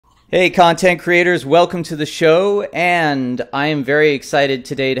Hey, content creators, welcome to the show, and I am very excited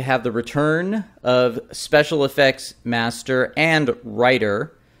today to have the return of special effects master and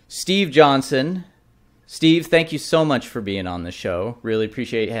writer, Steve Johnson. Steve, thank you so much for being on the show. Really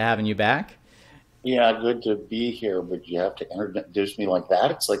appreciate having you back. Yeah, good to be here, but you have to introduce me like that.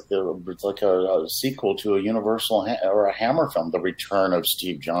 It's like a sequel to a Universal or a Hammer film, The Return of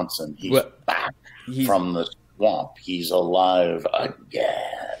Steve Johnson. He's back from the swamp. He's alive again.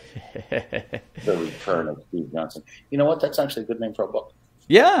 The Return of Steve Johnson. You know what? That's actually a good name for a book.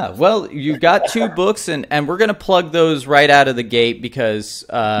 Yeah, well, you've got two books, and we're going to plug those right out of the gate because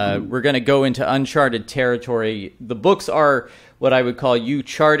we're going to go into uncharted territory. The books are what I would call you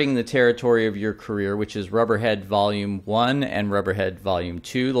charting the territory of your career, which is Rubberhead Volume 1 and Rubberhead Volume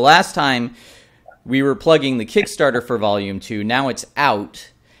 2. The last time we were plugging the Kickstarter for Volume 2. Now it's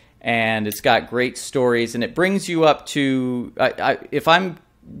out, and it's got great stories, and it brings you up to, if I'm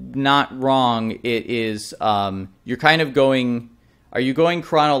not wrong, it is, you're kind of going... Are you going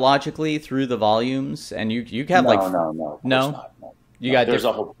chronologically through the volumes? And you have no. There's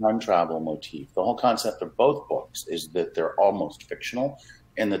a whole time travel motif. The whole concept of both books is that they're almost fictional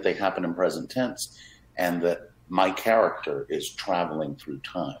and that they happen in present tense, and that my character is traveling through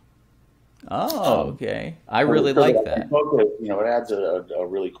time. Oh, okay. I really like that. You know, it adds a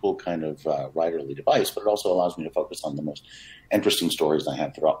really cool kind of writerly device, but it also allows me to focus on the most interesting stories I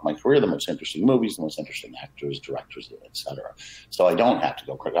have throughout my career, the most interesting movies, the most interesting actors, directors, etc. So I don't have to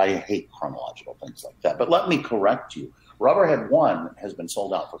go crazy. I hate chronological things like that. But let me correct you. Rubberhead 1 has been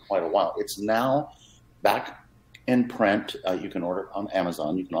sold out for quite a while. It's now back in print. You can order it on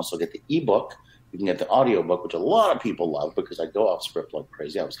Amazon. You can also get the ebook. You can get the audiobook, which a lot of people love because I go off script like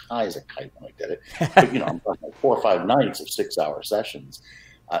crazy. I was high as a kite when I did it. But, you know, I'm talking like 4 or 5 nights of 6-hour sessions.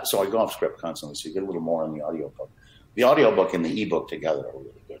 So I go off script constantly, so you get a little more on the audiobook. The audiobook and the ebook together are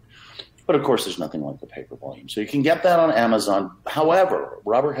really good. But, of course, there's nothing like the paper volume. So you can get that on Amazon. However,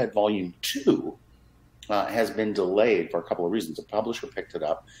 Rubberhead Volume 2 has been delayed for a couple of reasons. The publisher picked it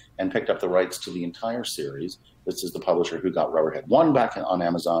up and picked up the rights to the entire series. This is the publisher who got Rubberhead 1 back on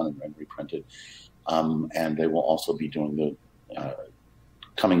Amazon and reprinted. And they will also be doing the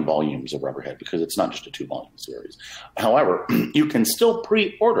coming volumes of Rubberhead because it's not just a 2-volume series. However, you can still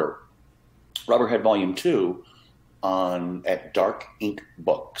pre-order Rubberhead Volume 2 at Dark Ink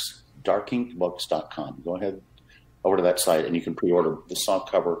Books, darkinkbooks.com. Go ahead over to that site and you can pre-order the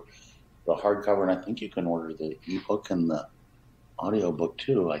softcover, the hardcover, and I think you can order the ebook and the audiobook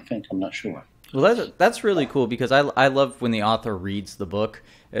too, I think. I'm not sure. Well, that's really cool because I love when the author reads the book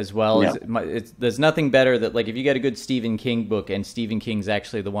as well. Yeah. There's nothing better that, like, if you get a good Stephen King book and Stephen King's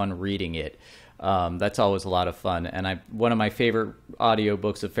actually the one reading it, that's always a lot of fun. And one of my favorite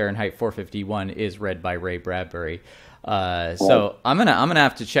audiobooks of Fahrenheit 451 is read by Ray Bradbury. So I'm gonna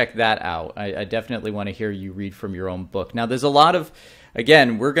have to check that out. I definitely want to hear you read from your own book. Now, there's a lot of,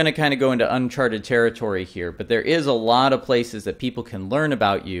 again, we're going to kind of go into uncharted territory here, but there is a lot of places that people can learn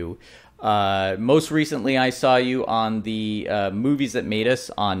about you. Most recently, I saw you on the Movies That Made Us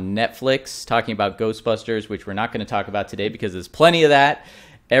on Netflix, talking about Ghostbusters, which we're not going to talk about today because there's plenty of that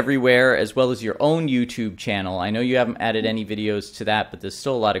everywhere, as well as your own YouTube channel. I know you haven't added any videos to that, but there's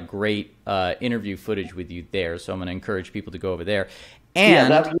still a lot of great interview footage with you there, so I'm going to encourage people to go over there.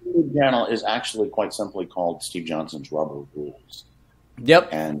 And that YouTube channel is actually quite simply called Steve Johnson's Rubber Rules. Yep.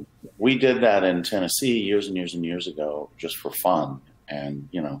 And we did that in Tennessee years and years and years ago just for fun. And,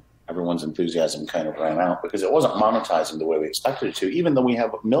 you know, everyone's enthusiasm kind of ran out because it wasn't monetizing the way we expected it to, even though we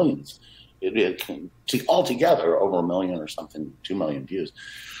have millions. Altogether, over 1 million or something, 2 million views.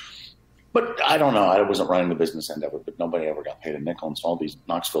 But I don't know. I wasn't running the business end of it, but nobody ever got paid a nickel. And so all these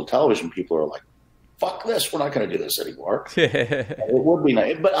Knoxville television people are like, fuck this. We're not going to do this anymore. It would be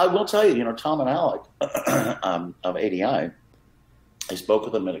nice. But I will tell you, you know, Tom and Alec of ADI, I spoke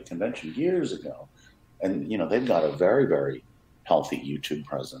with them at a convention years ago. And, you know, they've got a very, very healthy YouTube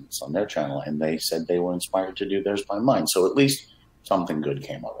presence on their channel, and they said they were inspired to do theirs by mine. So at least something good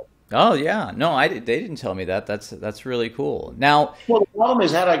came of it. Oh yeah, no, they didn't tell me that. That's really cool. Now, well, the problem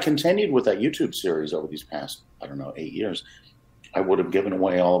is, had I continued with that YouTube series over these past, I don't know, 8 years, I would have given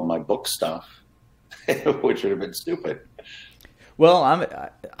away all of my book stuff, which would have been stupid. Well,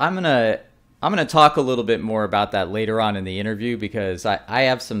 I'm gonna talk a little bit more about that later on in the interview because I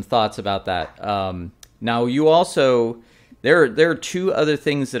have some thoughts about that. Now, you also. There are 2 other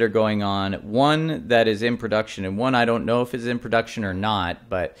things that are going on. One that is in production, and one I don't know if it's in production or not,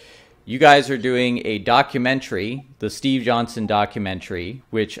 but you guys are doing a documentary, the Steve Johnson documentary,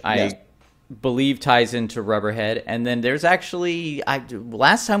 which I believe ties into Rubberhead. And then there's actually,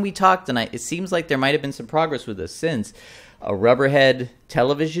 last time we talked, and it seems like there might have been some progress with this since, a Rubberhead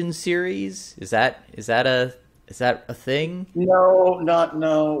television series. Is that a thing?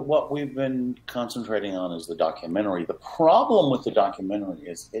 No. What we've been concentrating on is the documentary. The problem with the documentary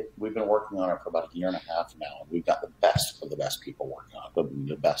is we've been working on it for about a year and a half now, and we've got the best of the best people working on it,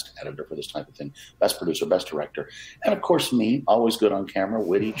 the best editor for this type of thing, best producer, best director, and of course me, always good on camera,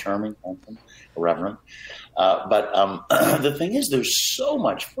 witty, charming, handsome, irreverent. But the thing is, there's so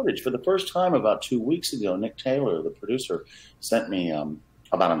much footage. For the first time about 2 weeks ago, Nick Taylor, the producer, sent me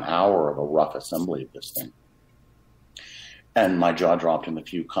about an hour of a rough assembly of this thing. And my jaw dropped, and the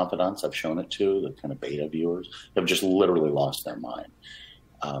few confidants I've shown it to, the kind of beta viewers, have just literally lost their mind.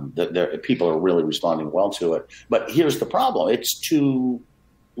 People are really responding well to it. But here's the problem. It's too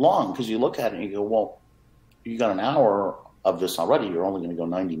long, because you look at it and you go, well, you got an hour of this already. You're only going to go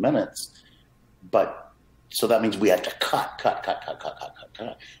 90 minutes. So that means we have to cut.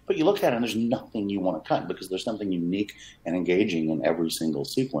 But you look at it and there's nothing you want to cut, because there's something unique and engaging in every single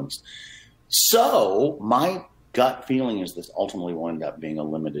sequence. So my gut feeling is this ultimately will end up being a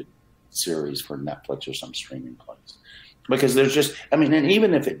limited series for Netflix or some streaming place, because there's just, and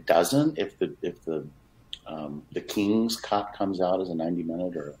even if it doesn't, if the King's cut comes out as a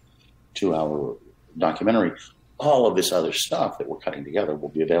 90-minute or 2-hour documentary, all of this other stuff that we're cutting together will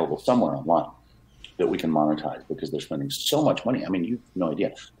be available somewhere online that we can monetize, because they're spending so much money. You've no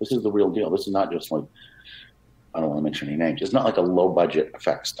idea. This is the real deal. This is not just like, I don't want to mention any names. It's not like a low-budget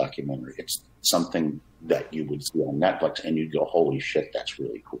effects documentary. It's something that you would see on Netflix and you'd go, holy shit, that's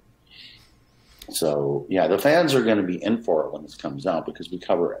really cool. So, yeah, the fans are going to be in for it when this comes out, because we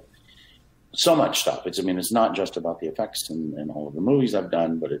cover it. So much stuff. It's not just about the effects in all of the movies I've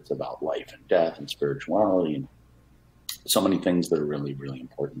done, but it's about life and death and spirituality and so many things that are really, really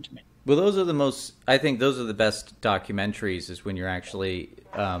important to me. Well, I think those are the best documentaries, is when you're actually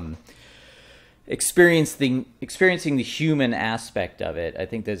experiencing the human aspect of it. I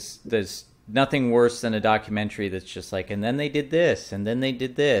think there's nothing worse than a documentary that's just like, and then they did this, and then they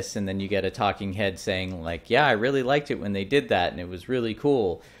did this, and then you get a talking head saying like, yeah, I really liked it when they did that, and it was really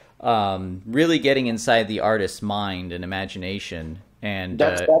cool. Really getting inside the artist's mind and imagination. And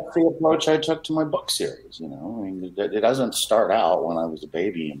that's the approach I took to my book series. It doesn't start out when I was a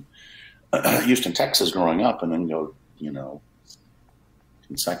baby in Houston, Texas, growing up, and then go,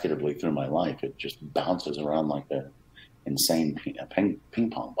 consecutively through my life. It just bounces around like an insane ping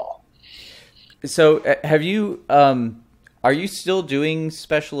pong ball. So have you, are you still doing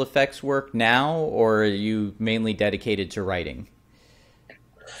special effects work now, or are you mainly dedicated to writing?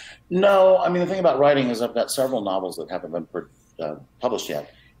 No, the thing about writing is I've got several novels that haven't been published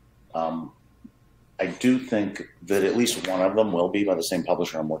yet. I do think that at least one of them will be by the same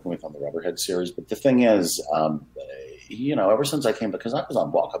publisher I'm working with on the Rubberhead series. But the thing is, ever since I came, because I was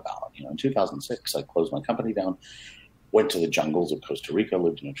on walkabout, in 2006, I closed my company down, went to the jungles of Costa Rica,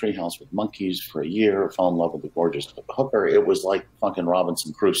 lived in a treehouse with monkeys for a year, fell in love with the gorgeous hooker. It was like fucking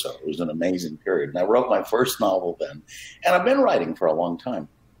Robinson Crusoe. It was an amazing period. And I wrote my first novel then. And I've been writing for a long time.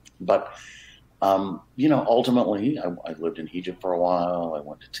 But, ultimately, I lived in Egypt for a while. I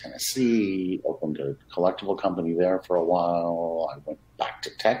went to Tennessee, opened a collectible company there for a while. I went back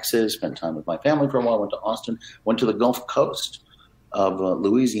to Texas, spent time with my family for a while, went to Austin, went to the Gulf Coast of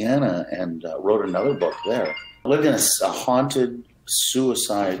Louisiana, and wrote another book there. I lived in a haunted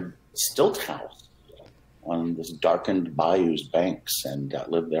suicide stilt house on this darkened bayou's banks, and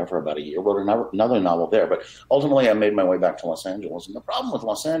lived there for about a year. Wrote another novel there, but ultimately I made my way back to Los Angeles. And the problem with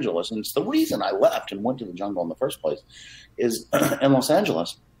Los Angeles, and it's the reason I left and went to the jungle in the first place, is in Los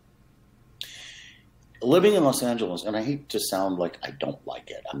Angeles, living in Los Angeles, and I hate to sound like I don't like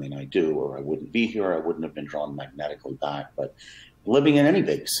it. I do, or I wouldn't be here. I wouldn't have been drawn magnetically back. But living in any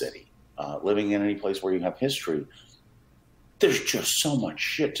big city, living in any place where you have history, there's just so much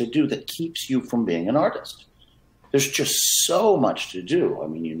shit to do that keeps you from being an artist. There's just so much to do.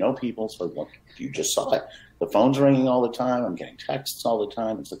 People, so look, you just saw it. The phone's ringing all the time. I'm getting texts all the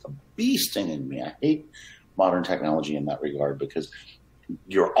time. It's like a bee stinging me. I hate modern technology in that regard, because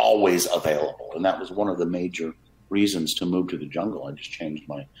you're always available. And that was one of the major reasons to move to the jungle. I just changed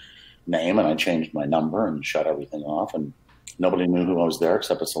my name and I changed my number and shut everything off. And nobody knew who I was there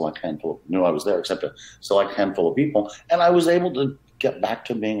except a select handful of people. And I was able to get back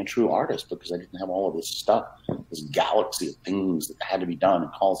to being a true artist, because I didn't have all of this stuff, this galaxy of things that had to be done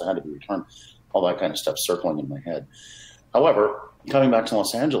and calls that had to be returned, all that kind of stuff circling in my head. However, coming back to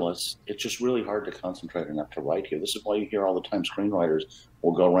Los Angeles, it's just really hard to concentrate enough to write here. This is why you hear all the time screenwriters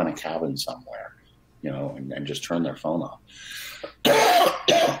will go rent a cabin somewhere, and just turn their phone off.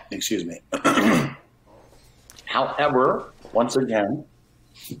 Excuse me. However, once again,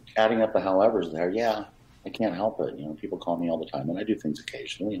 adding up the howevers there, yeah, I can't help it. People call me all the time, and I do things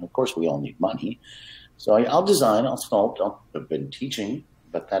occasionally. And of course, we all need money. So I'll design, I'll sculpt. I've been teaching,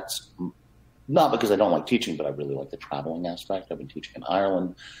 but that's not because I don't like teaching, but I really like the traveling aspect. I've been teaching in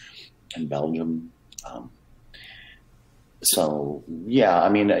Ireland and Belgium. So yeah, I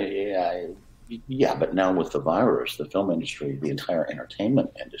mean, yeah, but now with the virus, the film industry, the entire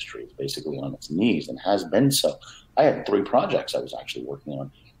entertainment industry is basically on its knees and has been so. I had 3 projects I was actually working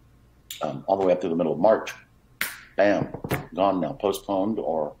on all the way up to the middle of March. Bam, gone now, postponed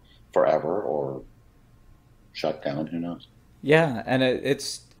or forever or shut down, who knows? Yeah, and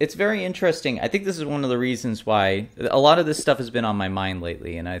it's very interesting. I think this is one of the reasons why a lot of this stuff has been on my mind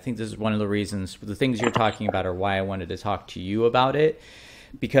lately, and I think this is one of the reasons, the things you're talking about are why I wanted to talk to you about it,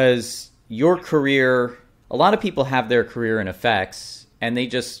 because your career, a lot of people have their career in effects, and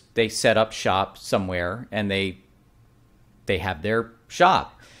they set up shop somewhere, and they have their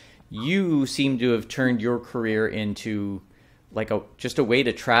shop. You seem to have turned your career into like just a way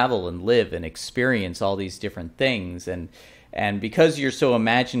to travel and live and experience all these different things. And because you're so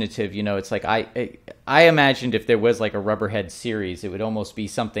imaginative, it's like I imagined if there was like a Rubberhead series, it would almost be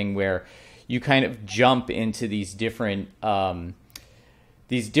something where you kind of jump into these different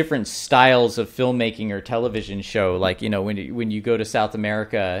styles of filmmaking or television show. Like, when you go to South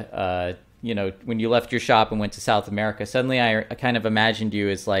America, when you left your shop and went to South America, suddenly I kind of imagined you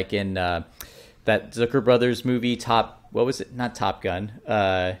as like in that Zucker Brothers movie, what was it? Not Top Gun.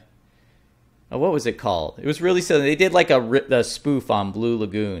 What was it called? It was really silly. They did like a spoof on Blue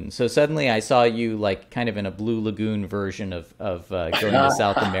Lagoon. So suddenly I saw you like kind of in a Blue Lagoon version of going to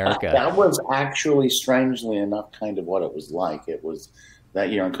South America. That was actually, strangely enough, kind of what it was like. It was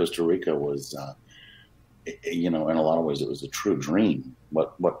that year in Costa Rica was, in a lot of ways, it was a true dream.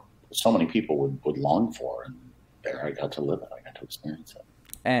 What so many people would long for, and there I got to live it. I got to experience it.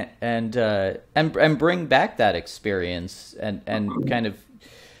 And bring back that experience and kind of,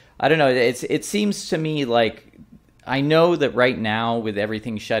 I don't know, it seems to me like, I know that right now with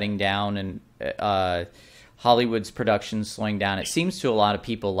everything shutting down and Hollywood's production slowing down, it seems to a lot of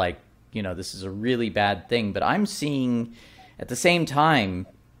people like, this is a really bad thing, but I'm seeing at the same time,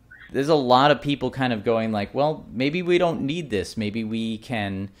 there's a lot of people kind of going like, well, maybe we don't need this. Maybe we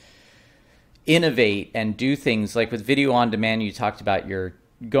can innovate and do things like with video on demand. You talked about your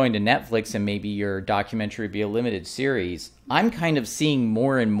going to Netflix and maybe your documentary be a limited series. I'm kind of seeing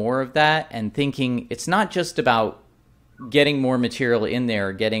more and more of that and thinking it's not just about getting more material in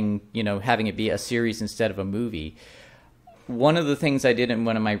there, getting, having it be a series instead of a movie. One of the things I did in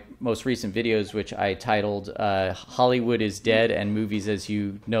one of my most recent videos, which I titled Hollywood is Dead and Movies as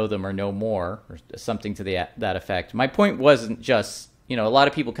You Know Them Are No More, or something to that effect. My point wasn't just, a lot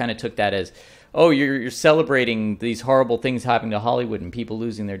of people kind of took that as, oh, you're celebrating these horrible things happening to Hollywood and people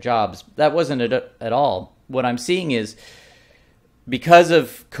losing their jobs. That wasn't it at all. What I'm seeing is because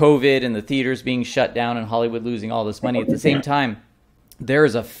of COVID and the theaters being shut down and Hollywood losing all this money, at the same time, there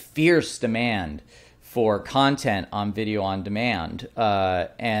is a fierce demand for content on video on demand.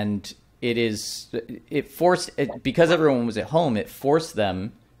 And because everyone was at home, it forced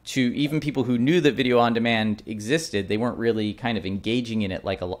them to, even people who knew that video on demand existed, they weren't really kind of engaging in it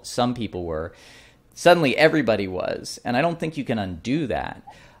like some people were. Suddenly everybody was, and I don't think you can undo that.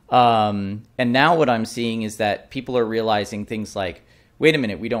 And now what I'm seeing is that people are realizing things like, wait a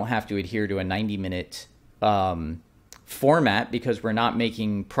minute, we don't have to adhere to a 90-minute format because we're not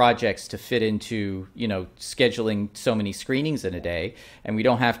making projects to fit into, scheduling so many screenings in a day. And we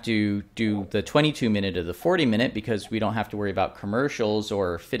don't have to do the 22-minute or the 40-minute because we don't have to worry about commercials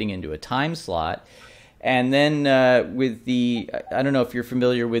or fitting into a time slot. And then with I don't know if you're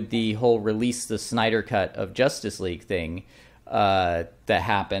familiar with the whole release the Snyder Cut of Justice League thing that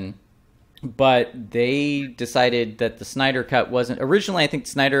happened. But they decided that the Snyder Cut wasn't... Originally, I think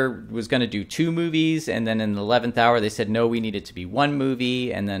Snyder was going to do 2 movies, and then in the 11th hour, they said, no, we need it to be 1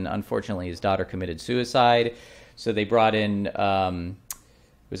 movie, and then, unfortunately, his daughter committed suicide. So they brought in...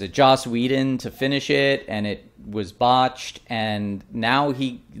 was it Joss Whedon to finish it, and it was botched, and now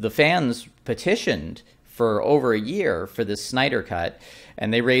the fans petitioned for over a year for this Snyder Cut,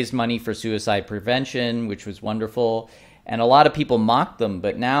 and they raised money for suicide prevention, which was wonderful. And a lot of people mocked them,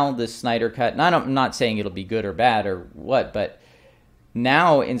 but now the Snyder Cut, and I'm not saying it'll be good or bad or what, but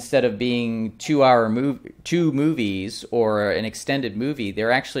now instead of being 2 movies or an extended movie,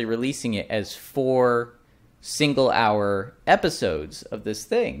 they're actually releasing it as 4 single-hour episodes of this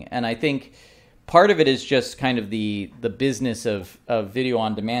thing. And I think part of it is just kind of the business of video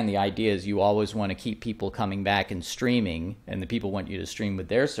on demand. The idea is you always want to keep people coming back and streaming, and the people want you to stream with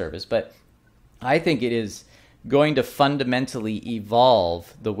their service. But I think it is going to fundamentally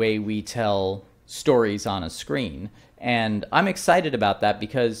evolve the way we tell stories on a screen. And I'm excited about that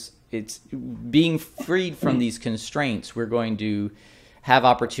because it's being freed from these constraints. We're going to have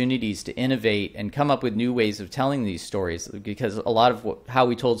opportunities to innovate and come up with new ways of telling these stories, because a lot of how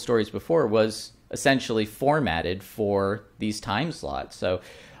we told stories before was essentially formatted for these time slots. So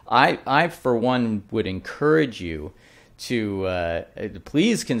I for one, would encourage you to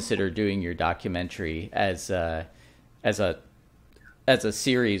please consider doing your documentary as a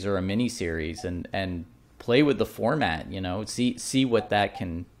series or a mini series, and play with the format. See what that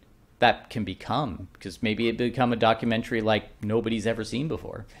can become, because maybe it become a documentary like nobody's ever seen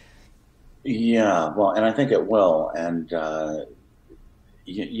before. Yeah, well, and I think it will, and I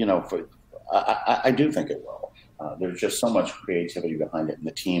do think it will. There's just so much creativity behind it, and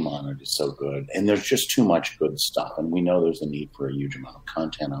the team on it is so good, and there's just too much good stuff, and we know there's a need for a huge amount of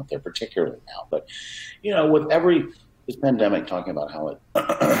content out there, particularly now. But with this pandemic, talking about how it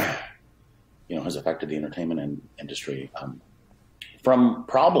has affected the entertainment industry. From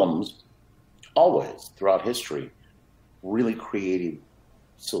problems, always throughout history, really creative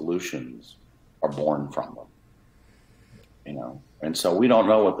solutions are born from them. And so we don't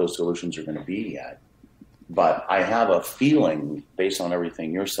know what those solutions are going to be yet. But I have a feeling, based on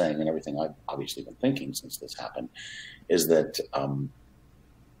everything you're saying and everything I've obviously been thinking since this happened, is that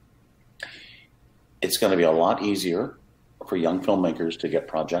it's going to be a lot easier for young filmmakers to get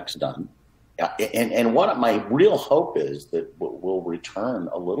projects done. And what my real hope is that we'll return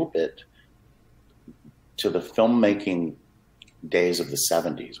a little bit to the filmmaking days of the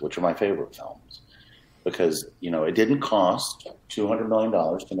 70s, which are my favorite films, because, it didn't cost $200 million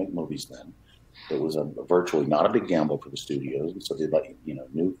to make movies then. It was virtually not a big gamble for the studios. And so they let,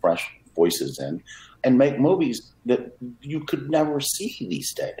 new, fresh voices in and make movies that you could never see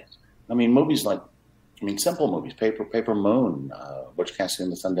these days. I mean, simple movies, Paper Moon, Butch Cassidy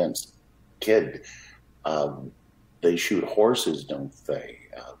and the Sundance Kid. They shoot horses, don't they?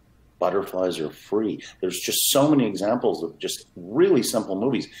 Butterflies Are Free. There's just so many examples of just really simple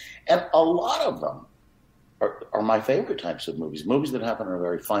movies. And a lot of them are my favorite types of movies that happen in a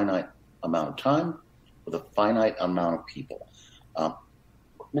very finite amount of time with a finite amount of people.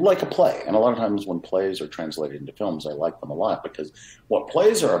 Like a play. And a lot of times when plays are translated into films, I like them a lot, because what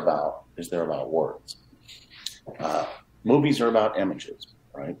plays are about is they're about words. Movies are about images,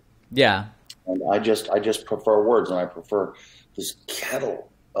 right? Yeah. And I just prefer words, and I prefer this kettle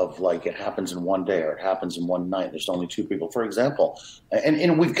of, like, it happens in one day or it happens in one night. There's only two people, for example.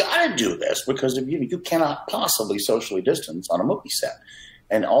 And we've got to do this because you cannot possibly socially distance on a movie set.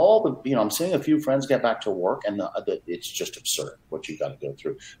 And I'm seeing a few friends get back to work, and it's just absurd what you got to go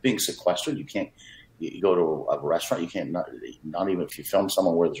through. Being sequestered, you go to a restaurant, you can't, not even if you film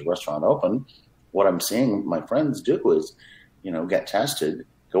somewhere where there's a restaurant open. What I'm seeing my friends do is, get tested,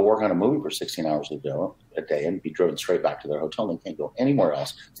 go work on a movie for 16 hours a day and be driven straight back to their hotel. They can't go anywhere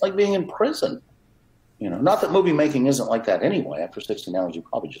else. It's like being in prison. Not that movie making isn't like that anyway. After 16 hours, you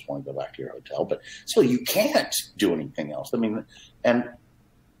probably just want to go back to your hotel, but still you can't do anything else. I mean, and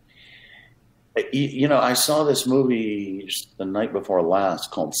I saw this movie just the night before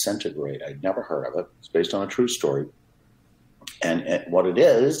last called Centigrade. I'd never heard of it. It's based on a true story. And what it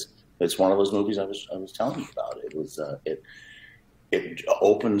is, it's one of those movies I was telling you about. It was it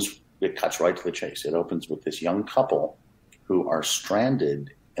opens, it cuts right to the chase. It opens with this young couple who are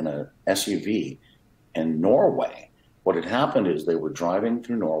stranded in a SUV in Norway. What had happened is they were driving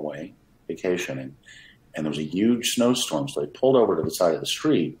through Norway, vacationing, and there was a huge snowstorm. So they pulled over to the side of the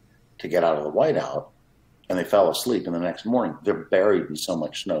street to get out of the whiteout, and they fell asleep. And the next morning, they're buried in so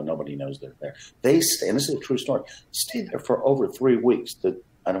much snow, nobody knows they're there. They stay, and this is a true story, stayed there for over 3 weeks.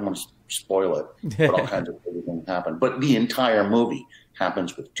 I don't want to spoil it, but all kinds of things happen. But the entire movie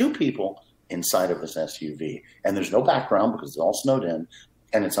happens with two people inside of this SUV, and there's no background because it's all snowed in,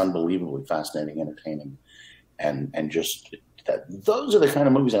 and it's unbelievably fascinating, entertaining, and just that. Those are the kind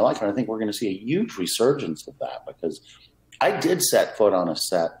of movies I like, and I think we're going to see a huge resurgence of that, because I did set foot on a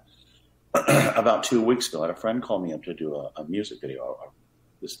set about 2 weeks ago. I had a friend call me up to do a music video of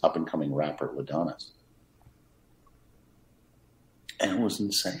this up-and-coming rapper, Ladonis. And it was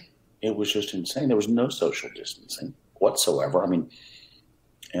insane. It was just insane. There was no social distancing whatsoever. I mean,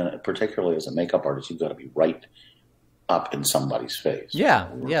 and particularly as a makeup artist, you've got to be right up in somebody's face. Yeah,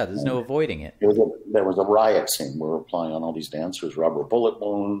 there's no avoiding it. There was a riot scene. We were applying on all these dancers rubber bullet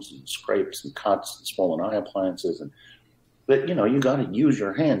wounds and scrapes and cuts and swollen eye appliances. But, you got to use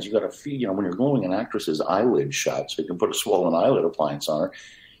your hands. You got to feel, when you're gluing an actress's eyelid shut so you can put a swollen eyelid appliance on her,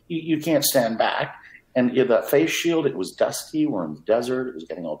 you can't stand back. And that face shield, it was dusty. We're in the desert. It was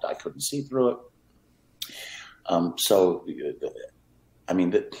getting old. I couldn't see through it.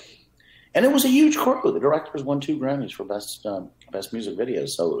 And it was a huge crew. The directors won 2 Grammys for best music videos.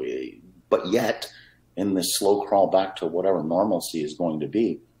 So, but yet, in this slow crawl back to whatever normalcy is going to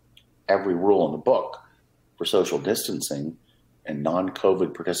be, every rule in the book for social distancing and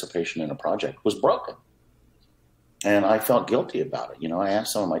non-COVID participation in a project was broken. And I felt guilty about it. I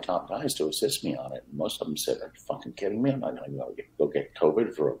asked some of my top guys to assist me on it. And most of them said, "Are you fucking kidding me? I'm not going to go get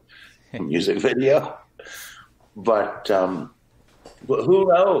COVID for a music video." But who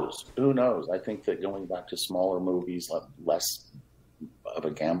knows? Who knows? I think that going back to smaller movies, less of a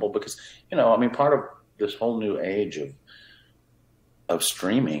gamble, because, part of this whole new age of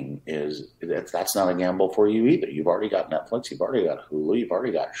streaming is that's not a gamble for you either. You've already got Netflix, you've already got Hulu, you've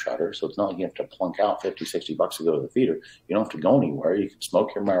already got Shudder. So it's not like you have to plunk out $50-$60 to go to the theater. You don't have to go anywhere. You can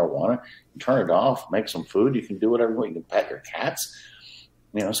smoke your marijuana, you turn it off, make some food. You can do whatever you want. You can pet your cats.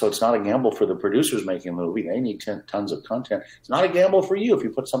 So it's not a gamble for the producers making a movie. They need tons of content. It's not a gamble for you. If you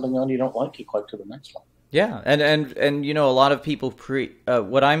put something on you don't like, you click to the next one. Yeah, and a lot of people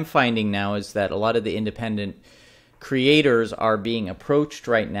what I'm finding now is that a lot of the independent creators are being approached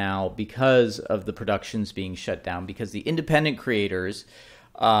right now because of the productions being shut down, because the independent creators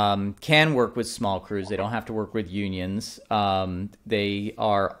can work with small crews. They don't have to work with unions. They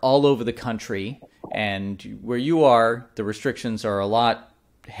are all over the country, and where you are, the restrictions are a lot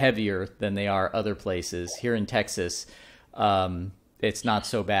heavier than they are other places. Here in Texas, it's not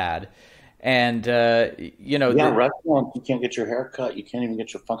so bad. And, restaurants, you can't get your hair cut. You can't even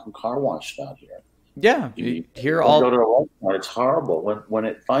get your fucking car washed out here. Yeah. You go to a restaurant, it's horrible. When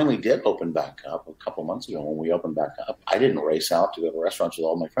it finally did open back up a couple months ago, when we opened back up, I didn't race out to go to restaurants with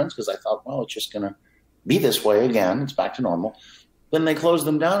all my friends because I thought, well, it's just going to be this way again. It's back to normal. Then they closed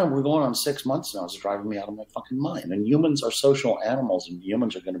them down, and we're going on 6 months now. It's driving me out of my fucking mind. And humans are social animals, and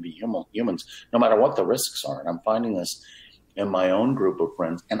humans are going to be humans no matter what the risks are. And I'm finding this in my own group of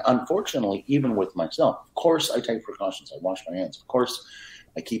friends, and unfortunately, even with myself. Of course, I take precautions. I wash my hands. Of course,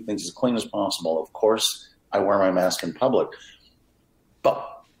 I keep things as clean as possible. Of course, I wear my mask in public.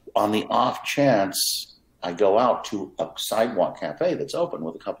 But on the off chance I go out to a sidewalk cafe that's open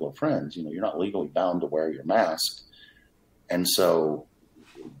with a couple of friends, you're not legally bound to wear your mask. And so,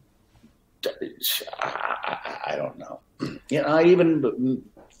 I don't know. I even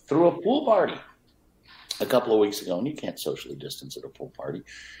threw a pool party a couple of weeks ago, and you can't socially distance at a pool party.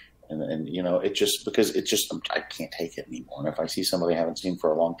 And I can't take it anymore. And if I see somebody I haven't seen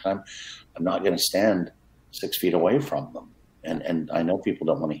for a long time, I'm not going to stand 6 feet away from them. And I know people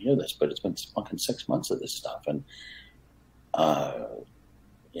don't want to hear this, but it's been fucking 6 months of this stuff. And,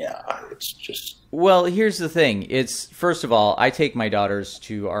 it's just... Well, here's the thing. First of all, I take my daughters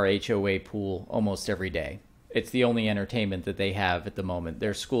to our HOA pool almost every day. It's the only entertainment that they have at the moment.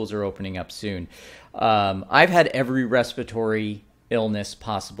 Their schools are opening up soon. I've had every respiratory illness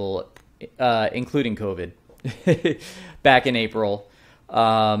possible, including COVID, back in April.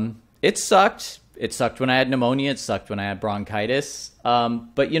 It sucked. It sucked when I had pneumonia. It sucked when I had bronchitis.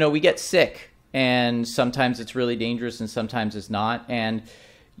 But, we get sick, and sometimes it's really dangerous and sometimes it's not. And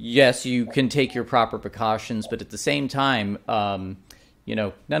yes, you can take your proper precautions, but at the same time, none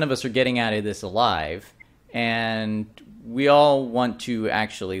of us are getting out of this alive. And we all want to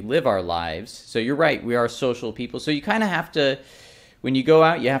actually live our lives. So you're right, we are social people. So you kind of have to, when you go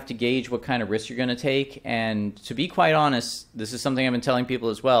out, you have to gauge what kind of risks you're going to take. And to be quite honest, this is something I've been telling people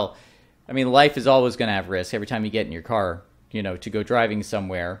as well. I mean, life is always going to have risk every time you get in your car, to go driving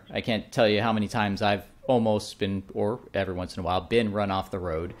somewhere. I can't tell you how many times I've almost been, or every once in a while, been run off the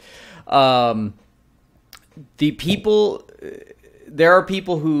road. There are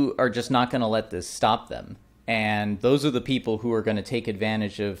people who are just not going to let this stop them. And those are the people who are going to take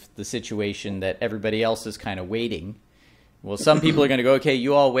advantage of the situation that everybody else is kind of waiting. Well, some people are going to go, okay,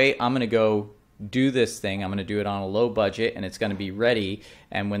 you all wait. I'm going to go do this thing. I'm going to do it on a low budget, and it's going to be ready.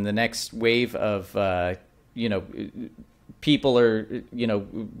 And when the next wave of, people are,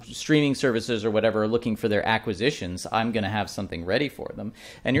 streaming services or whatever are looking for their acquisitions, I'm going to have something ready for them.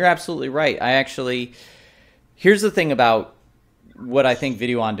 And you're absolutely right. Here's the thing about what I think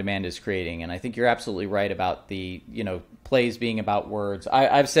video on demand is creating, and I think you're absolutely right about the, plays being about words.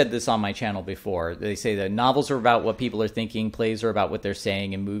 I've said this on my channel before. They say that novels are about what people are thinking, plays are about what they're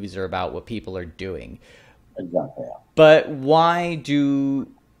saying, and movies are about what people are doing. Exactly. But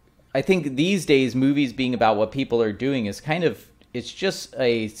I think these days, movies being about what people are doing is it's just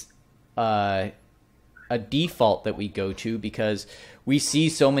a default that we go to because we see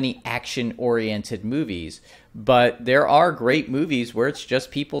so many action-oriented movies. But there are great movies where it's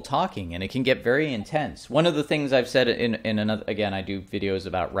just people talking, and it can get very intense. One of the things I've said in another, again, I do videos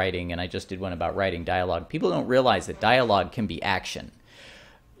about writing, and I just did one about writing dialogue. People don't realize that dialogue can be action.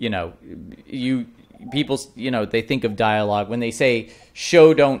 you know, people, you know, they think of dialogue when they say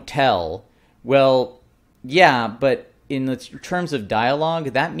show don't tell. Well, yeah, but in the terms of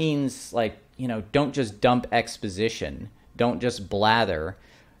dialogue, that means, like, you know, don't just dump exposition, don't just blather.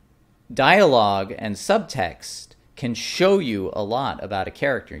 Dialogue and subtext can show you a lot about a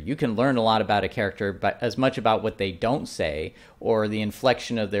character. You can learn a lot about a character, but as much about what they don't say or the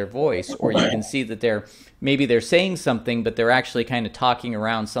inflection of their voice, or you can see that maybe they're saying something, but they're actually kind of talking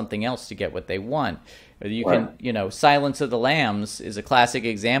around something else to get what they want. You can, you know, Silence of the Lambs is a classic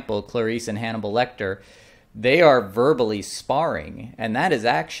example. Clarice and Hannibal Lecter, they are verbally sparring, and that is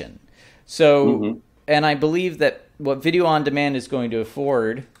action. So, and I believe that what video on demand is going to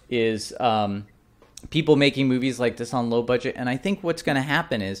afford is people making movies like this on low budget. And I think what's going to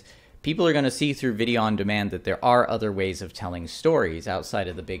happen is people are going to see through video on demand that there are other ways of telling stories outside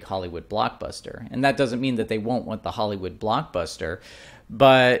of the big Hollywood blockbuster. And that doesn't mean that they won't want the Hollywood blockbuster.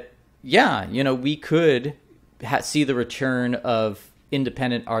 But yeah, you know, we could see the return of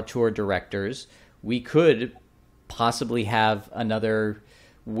independent auteur directors. We could possibly have another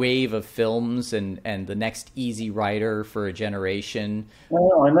wave of films and the next Easy Rider for a generation.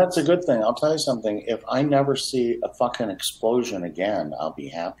 No, and that's a good thing. I'll tell you something. If I never see a fucking explosion again, I'll be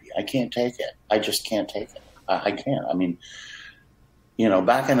happy. I can't take it. I just can't take it. I can't. I mean, you know,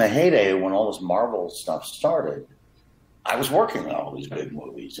 back in the heyday when all this Marvel stuff started, I was working on all these big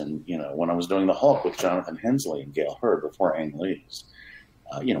movies. And, you know, when I was doing The Hulk with Jonathan Hensley and Gail Hurd before Ang Lee's,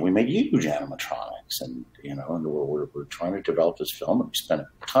 you know, we made huge animatronics, and, you know, and we're trying to develop this film, and we spent a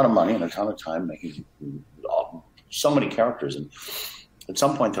ton of money and a ton of time making so many characters. And at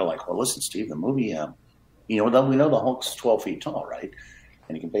some point, they're like, "Well, listen, Steve, the movie, you know, we know the Hulk's 12 feet tall, right?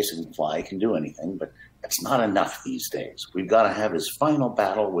 And he can basically fly, he can do anything, but that's not enough these days. We've got to have his final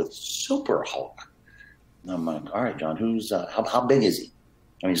battle with Super Hulk." And I'm like, "All right, John, how big is he?"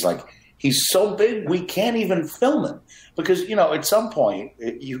 And he's like, "He's so big we can't even film him." Because, you know, at some point,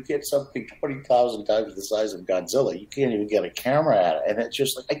 you get something 20,000 times the size of Godzilla, you can't even get a camera at it. And it's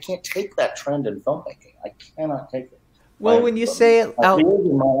just like, I can't take that trend in filmmaking. I cannot take it. Well, when you say it out,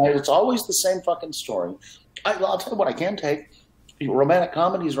 it's always the same fucking story. I'll tell you what I can take. Romantic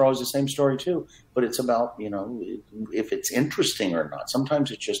comedies are always the same story too. But it's about, you know, if it's interesting or not.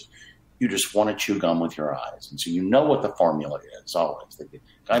 Sometimes it's just, you just want to chew gum with your eyes. And so you know what the formula is always. The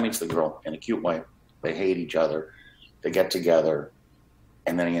guy meets the girl in a cute way. They hate each other. They get together,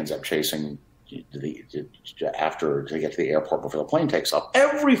 and then he ends up chasing after to get to the airport before the plane takes off.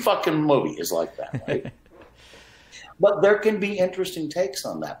 Every fucking movie is like that, right? But there can be interesting takes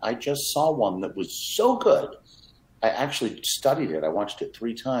on that. I just saw one that was so good. I actually studied it. I watched it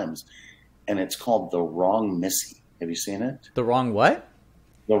 3 times, and it's called The Wrong Missy. Have you seen it? The Wrong what?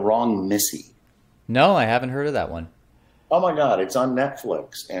 The Wrong Missy. No, I haven't heard of that one. Oh, my God. It's on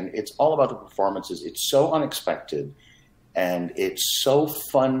Netflix, and it's all about the performances. It's so unexpected, and it's so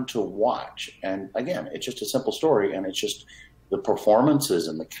fun to watch. And, again, it's just a simple story, and it's just the performances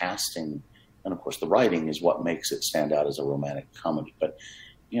and the casting and, of course, the writing is what makes it stand out as a romantic comedy. But,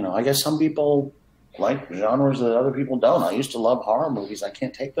 you know, I guess some people like genres that other people don't. I used to love horror movies. I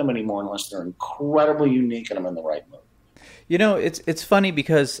can't take them anymore unless they're incredibly unique and I'm in the right mood. You know, it's funny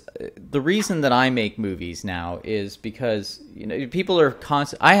because the reason that I make movies now is because, you know, people are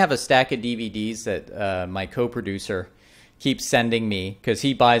constant. I have a stack of DVDs that my co-producer keeps sending me because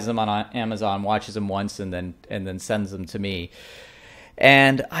he buys them on Amazon, watches them once, and then sends them to me.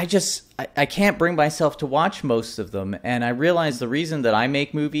 And I can't bring myself to watch most of them. And I realize the reason that I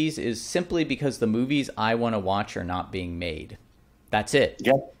make movies is simply because the movies I want to watch are not being made. That's it.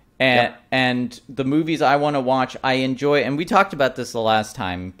 Yeah. And the movies I want to watch, I enjoy. And we talked about this the last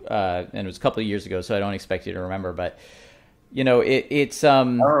time, and it was a couple of years ago, so I don't expect you to remember. But, you know, it's... I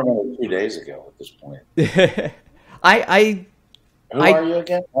don't remember 2 days ago at this point. Who are you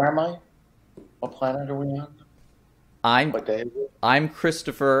again? Where am I? What planet are we on? What day is it? I'm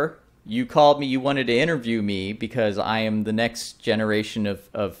Christopher. You called me. You wanted to interview me because I am the next generation of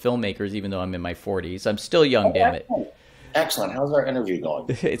filmmakers, even though I'm in my 40s. I'm still young, damn it. Excellent. How's our interview going?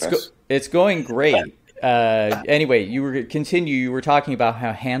 It's going great. Anyway, you were talking about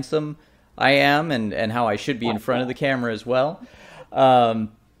how handsome I am and how I should be in front of the camera as well.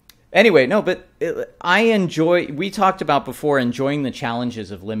 Anyway, no, but we talked about before enjoying the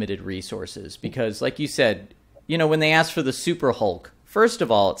challenges of limited resources because, like you said, you know, when they asked for the Super Hulk, first of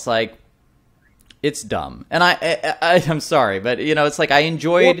all, it's like, it's dumb. And I'm sorry, but, you know, it's like I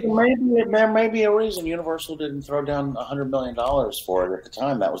enjoyed... Well, there may be a reason Universal didn't throw down $100 million for it at the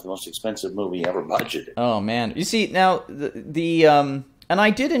time. That was the most expensive movie ever budgeted. Oh, man. You see, now, and I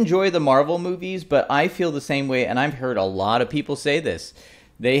did enjoy the Marvel movies, but I feel the same way, and I've heard a lot of people say this.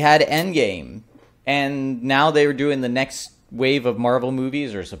 They had Endgame, and now they're doing the next wave of Marvel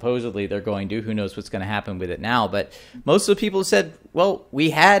movies, or supposedly they're going to. Who knows what's going to happen with it now? But most of the people said, well,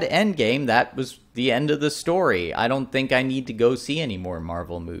 we had Endgame. That was the end of the story. I don't think I need to go see any more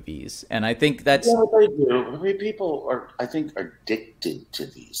Marvel movies. And I think that's... Yeah, they do. I mean, people are, I think, addicted to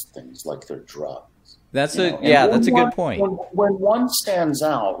these things like they're drugs. That's that's a good point. When one stands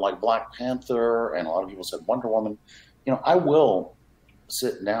out, like Black Panther, and a lot of people said Wonder Woman, I will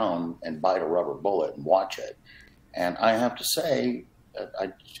sit down and bite a rubber bullet and watch it. And I have to say,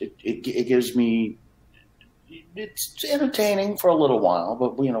 it gives me, it's entertaining for a little while,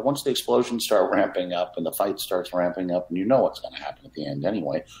 but once the explosions start ramping up and the fight starts ramping up, and you know what's going to happen at the end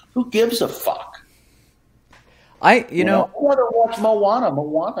anyway, who gives a fuck? I'd rather watch Moana.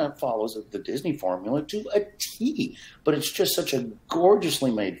 Moana follows the Disney formula to a T, but it's just such a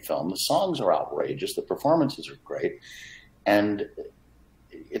gorgeously made film. The songs are outrageous, the performances are great, and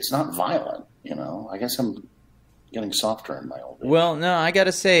it's not violent. I guess I'm getting softer in my old age. Well, no, I got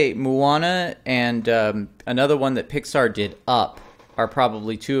to say, Moana and another one that Pixar did, Up, are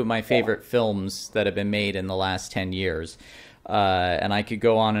probably two of my favorite films that have been made in the last 10 years. And I could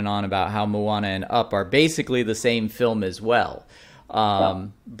go on and on about how Moana and Up are basically the same film as well.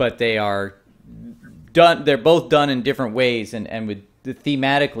 But they are done. They're both done in different ways and with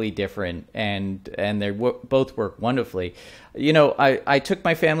thematically different, and they both work wonderfully. I took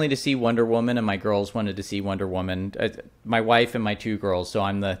my family to see Wonder Woman, and my girls wanted to see Wonder Woman. My wife and my two girls, so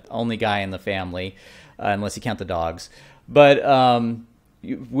I'm the only guy in the family, unless you count the dogs. But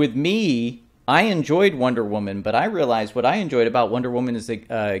with me, I enjoyed Wonder Woman, but I realized what I enjoyed about Wonder Woman is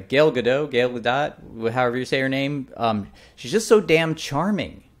that Gal Gadot, however you say her name, she's just so damn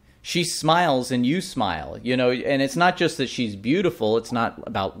charming. She smiles and you smile, and it's not just that she's beautiful. It's not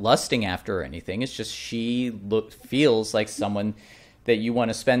about lusting after or anything. It's just she feels like someone that you want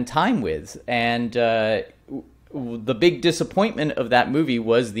to spend time with. And the big disappointment of that movie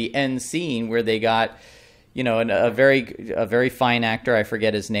was the end scene where they got, a very fine actor, I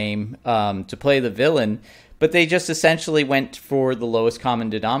forget his name, to play the villain. But they just essentially went for the lowest common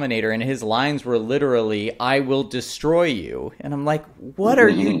denominator, and his lines were literally, "I will destroy you." And I'm like, what are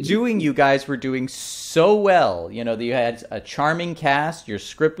you doing? You guys were doing so well. You had a charming cast, your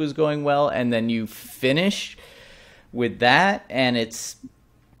script was going well, and then you finish with that, and it's,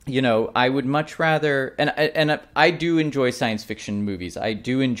 I would much rather, and I do enjoy science fiction movies. I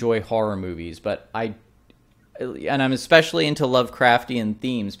do enjoy horror movies, but and I'm especially into Lovecraftian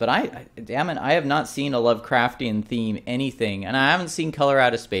themes, but I have not seen a Lovecraftian theme anything, and I haven't seen Color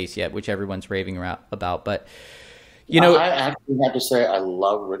Out of Space yet, which everyone's raving about. But I actually have to say I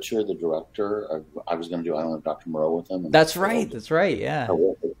love Richard, the director. I was going to do Island of Dr. Moreau with him. That's right. Yeah, I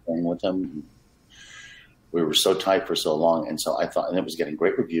worked with him. We were so tight for so long, and so I thought, and it was getting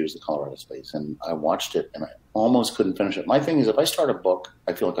great reviews, The Color Out of Space, and I watched it, and I almost couldn't finish it. My thing is, if I start a book,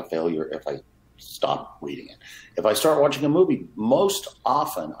 I feel like a failure if I stop reading it. If I start watching a movie, most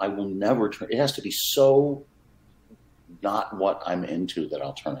often I will never turn. It has to be so not what I'm into that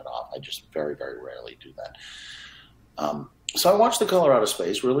I'll turn it off. I just very, very rarely do that. So I watched The Color Out of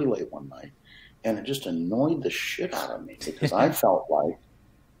Space really late one night, and it just annoyed the shit out of me because I felt like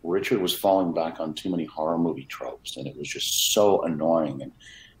Richard was falling back on too many horror movie tropes, and it was just so annoying. And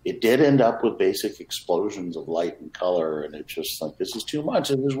it did end up with basic explosions of light and color, and it's just like, this is too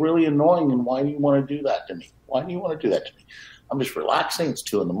much. It was really annoying, and why do you want to do that to me? Why do you want to do that to me? I'm just relaxing. It's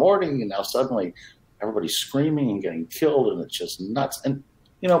 2 a.m, and now suddenly everybody's screaming and getting killed, and it's just nuts. And,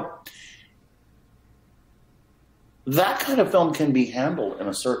 that kind of film can be handled in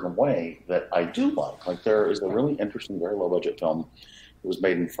a certain way that I do like. Like, there is a really interesting, very low-budget film that was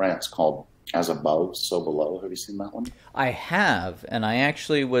made in France called As Above, So Below. Have you seen that one? I have, and I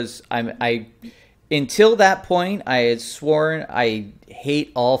actually was. I until that point, I had sworn I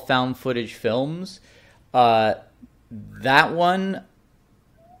hate all found footage films. That one,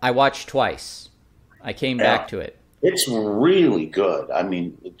 I watched twice. I came back to it. It's really good. I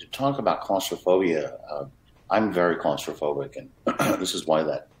mean, to talk about claustrophobia, I'm very claustrophobic, and this is why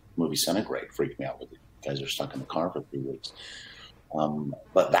that movie Centigrade freaked me out. With the guys are stuck in the car for 3 weeks.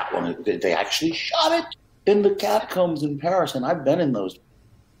 But that one, they actually shot it in the catacombs in Paris, and I've been in those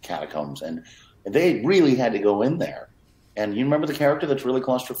catacombs, and they really had to go in there. And you remember the character that's really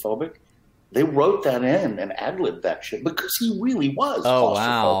claustrophobic? They wrote that in and ad-libbed that shit because he really was. Oh,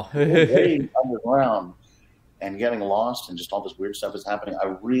 wow. Way underground and getting lost and just all this weird stuff is happening.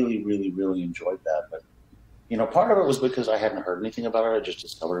 I really, really, really enjoyed that. But, part of it was because I hadn't heard anything about it. I just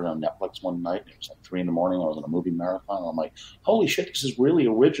discovered it on Netflix one night. It was like 3 a.m. I was on a movie marathon. And I'm like, holy shit, this is really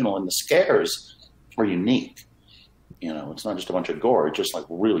original. And the scares are unique. You know, it's not just a bunch of gore. It's just like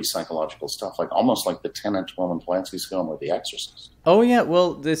really psychological stuff, like almost like the Tenet Roman Polanski's film or The Exorcist. Oh yeah,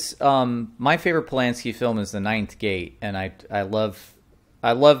 well, this my favorite Polanski film is The Ninth Gate, and I love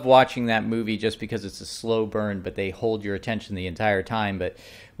watching that movie just because it's a slow burn, but they hold your attention the entire time. But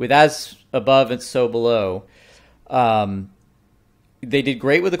with As Above and So Below, they did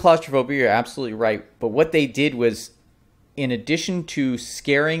great with the claustrophobia. You're absolutely right. But what they did was, in addition to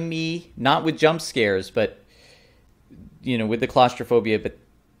scaring me, not with jump scares, but you know, with the claustrophobia, but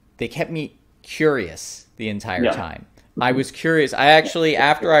they kept me curious the entire time. I was curious. I actually,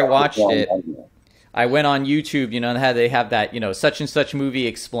 after I watched it, I went on YouTube, you know, how they have that, you know, such and such movie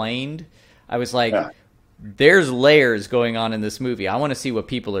explained. I was like, there's layers going on in this movie. I want to see what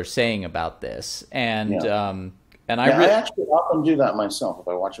people are saying about this. And I actually often do that myself. If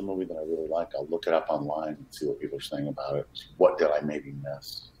I watch a movie that I really like, I'll look it up online and see what people are saying about it. What did I maybe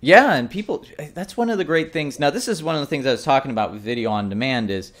miss? Yeah, and people, that's one of the great things. Now, this is one of the things I was talking about with video on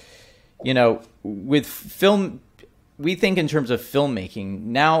demand is, you know, with film, we think in terms of filmmaking.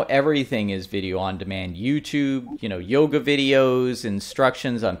 Now everything is video on demand. YouTube, you know, yoga videos,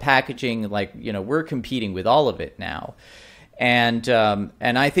 instructions on packaging. Like, you know, we're competing with all of it now. And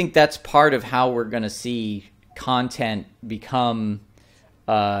I think that's part of how we're going to see content become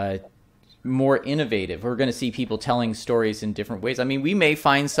more innovative. We're going to see people telling stories in different ways. I mean, we may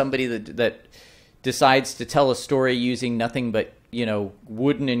find somebody that decides to tell a story using nothing but, you know,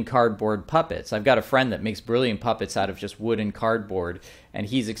 wooden and cardboard puppets. I've got a friend that makes brilliant puppets out of just wood and cardboard, and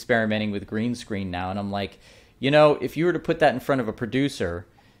he's experimenting with green screen now. And I'm like, you know, if you were to put that in front of a producer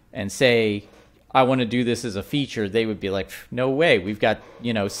and say, I want to do this as a feature, they would be like, no way. We've got,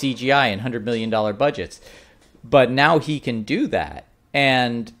 you know, CGI and $100 million budgets. But now he can do that,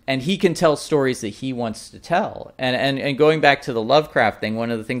 and he can tell stories that he wants to tell. And going back to the Lovecraft thing, one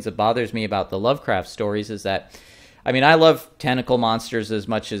of the things that bothers me about the Lovecraft stories is that, I mean, I love tentacle monsters as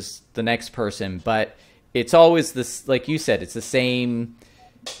much as the next person, but it's always this, like you said, it's the same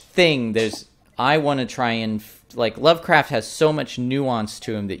thing. I want to try and, like, Lovecraft has so much nuance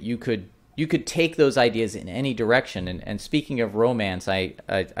to him that you could take those ideas in any direction. And speaking of romance, I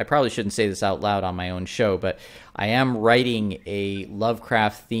probably shouldn't say this out loud on my own show, but I am writing a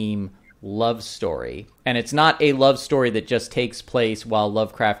Lovecraft theme love story. And it's not a love story that just takes place while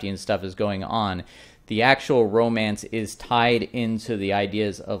Lovecraftian stuff is going on. The actual romance is tied into the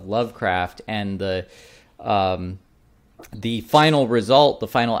ideas of Lovecraft, and the final result, the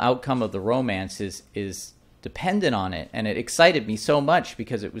final outcome of the romance is dependent on it. And it excited me so much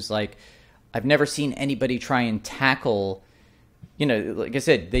because it was like, I've never seen anybody try and tackle, you know, like I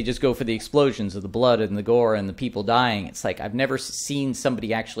said, they just go for the explosions of the blood and the gore and the people dying. It's like, I've never seen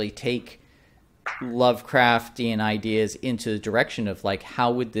somebody actually take Lovecraftian ideas into the direction of, like, how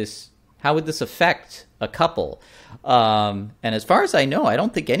would this affect a couple? And as far as I know, I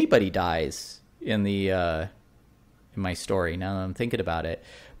don't think anybody dies in my story, now that I'm thinking about it.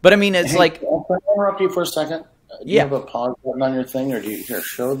 But I mean, it's like, can I interrupt you for a second? Do you have a pause button on your thing, or do you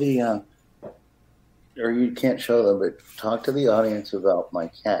show the or you can't show them, but talk to the audience about my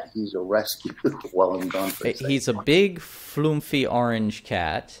cat. He's a rescue while I'm gone for a second. He's a big, flumpy orange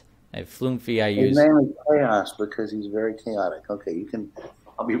cat. Flumpy I use. His name is Chaos because he's very chaotic. Okay,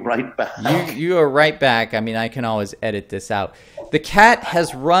 I'll be right back. You are right back. I mean, I can always edit this out. The cat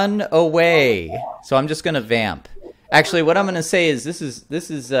has run away, so I'm just going to vamp. Actually, what I'm going to say is this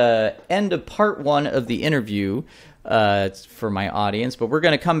is end of part 1 of the interview for my audience, but we're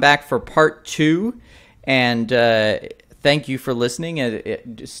going to come back for part 2. And thank you for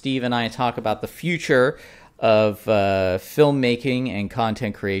listening. Steve and I talk about the future of filmmaking and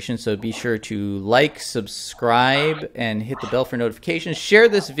content creation. So be sure to like, subscribe, and hit the bell for notifications. Share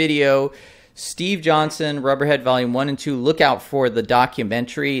this video. Steve Johnson, Rubberhead Volume 1 and 2. Look out for the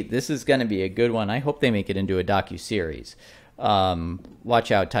documentary. This is going to be a good one. I hope they make it into a docuseries.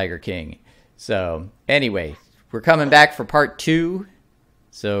 Watch out, Tiger King. So anyway, we're coming back for part 2.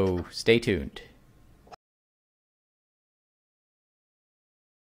 So stay tuned.